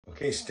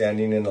Okay,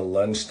 standing in a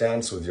lunge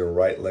stance with your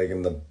right leg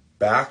in the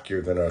back,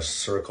 you're going to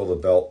circle the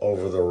bell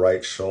over the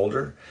right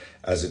shoulder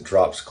as it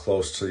drops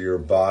close to your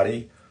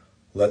body.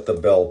 Let the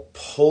bell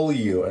pull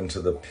you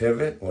into the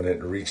pivot when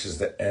it reaches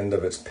the end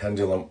of its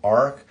pendulum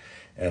arc.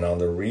 And on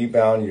the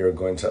rebound, you're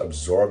going to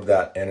absorb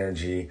that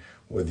energy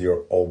with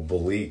your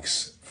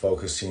obliques,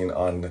 focusing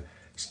on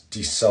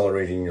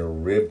decelerating your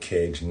rib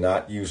cage,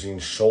 not using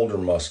shoulder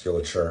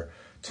musculature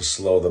to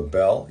slow the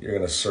bell. You're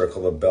going to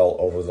circle the bell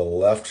over the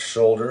left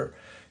shoulder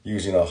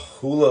using a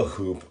hula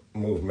hoop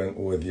movement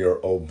with your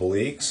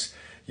obliques.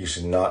 You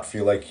should not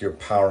feel like you're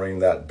powering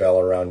that bell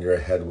around your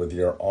head with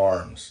your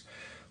arms.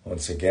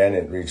 Once again,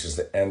 it reaches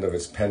the end of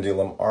its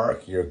pendulum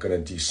arc. You're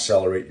going to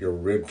decelerate your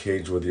rib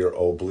cage with your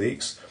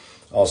obliques.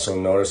 Also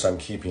notice I'm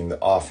keeping the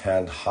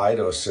offhand high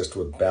to assist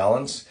with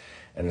balance,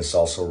 and it's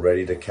also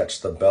ready to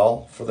catch the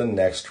bell for the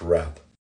next rep.